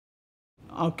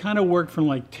I'll kind of work from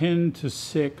like 10 to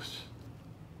 6,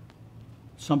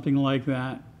 something like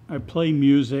that. I play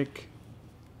music.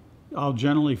 I'll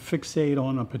generally fixate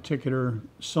on a particular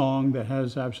song that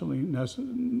has absolutely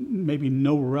maybe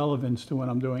no relevance to what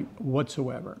I'm doing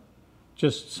whatsoever.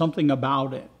 Just something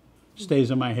about it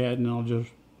stays in my head, and I'll just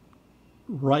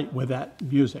write with that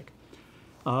music.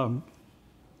 When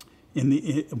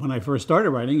I first started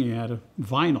writing, you had a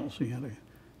vinyl, so you had to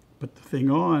put the thing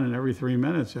on, and every 3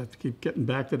 minutes you have to keep getting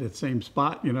back to that same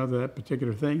spot, to that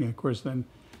particular thing. And of course, then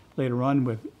later on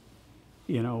with,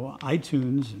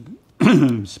 iTunes and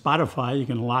Spotify, you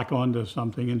can lock onto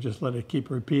something and just let it keep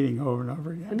repeating over and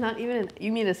over again. But not even,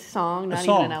 you mean a song, not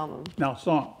song. even an album? No,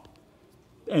 song.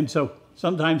 And so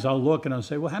sometimes I'll look and I'll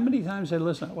say, well, how many times did I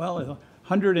listen? Well,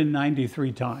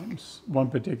 193 times, one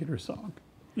particular song.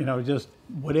 Just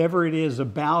whatever it is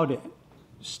about it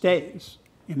stays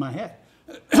in my head.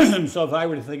 So if I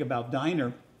were to think about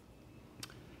Diner,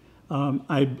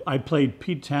 I played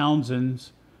Pete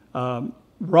Townshend's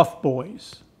Rough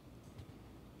Boys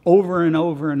over and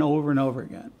over and over and over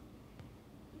again.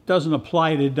 Doesn't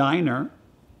apply to Diner,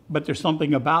 but there's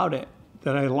something about it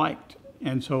that I liked.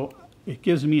 And so it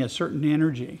gives me a certain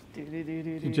energy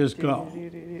to just go.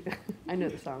 I know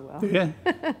the song well. Yeah.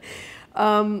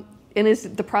 And is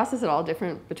the process at all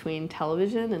different between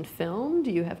television and film?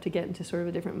 Do you have to get into sort of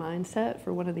a different mindset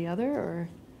for one or the other,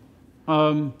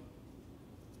 or?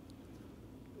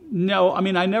 No, I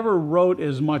mean, I never wrote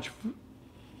as much.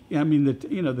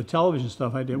 The television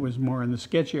stuff I did was more in the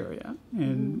sketch area,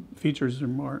 and features are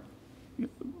more,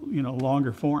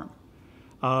 longer form.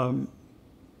 But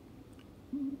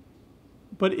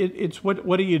it's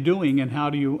what are you doing, and how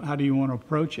do you want to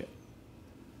approach it?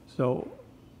 So,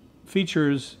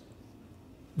 features.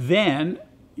 Then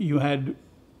you had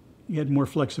more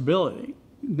flexibility.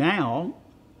 Now,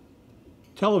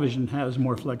 television has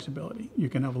more flexibility. You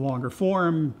can have longer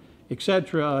form,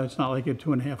 etc. It's not like at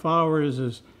 2.5 hours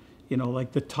is,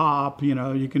 like the top.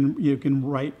 You can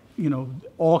write.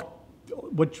 All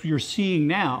what you're seeing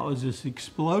now is this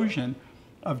explosion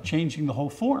of changing the whole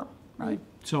form, right?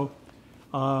 So,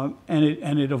 and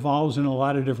it evolves in a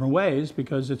lot of different ways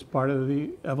because it's part of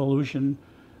the evolution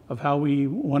of how we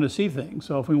want to see things.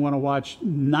 So if we want to watch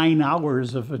 9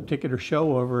 hours of a particular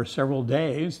show over several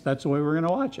days, that's the way we're going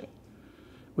to watch it.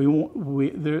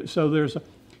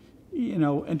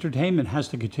 Entertainment has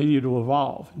to continue to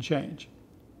evolve and change.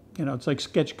 It's like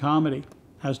sketch comedy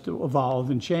has to evolve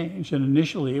and change. And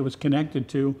initially it was connected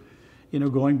to,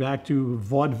 going back to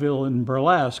vaudeville and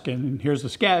burlesque, and here's a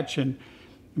sketch and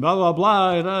blah, blah,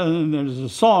 blah, and there's a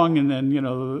song, and then,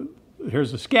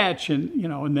 here's a sketch, and,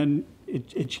 and then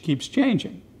it keeps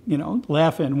changing.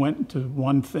 Laugh-In went to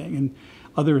one thing and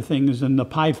other things, and the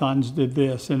Pythons did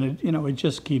this, and it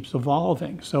just keeps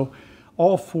evolving. So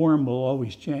all form will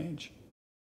always change.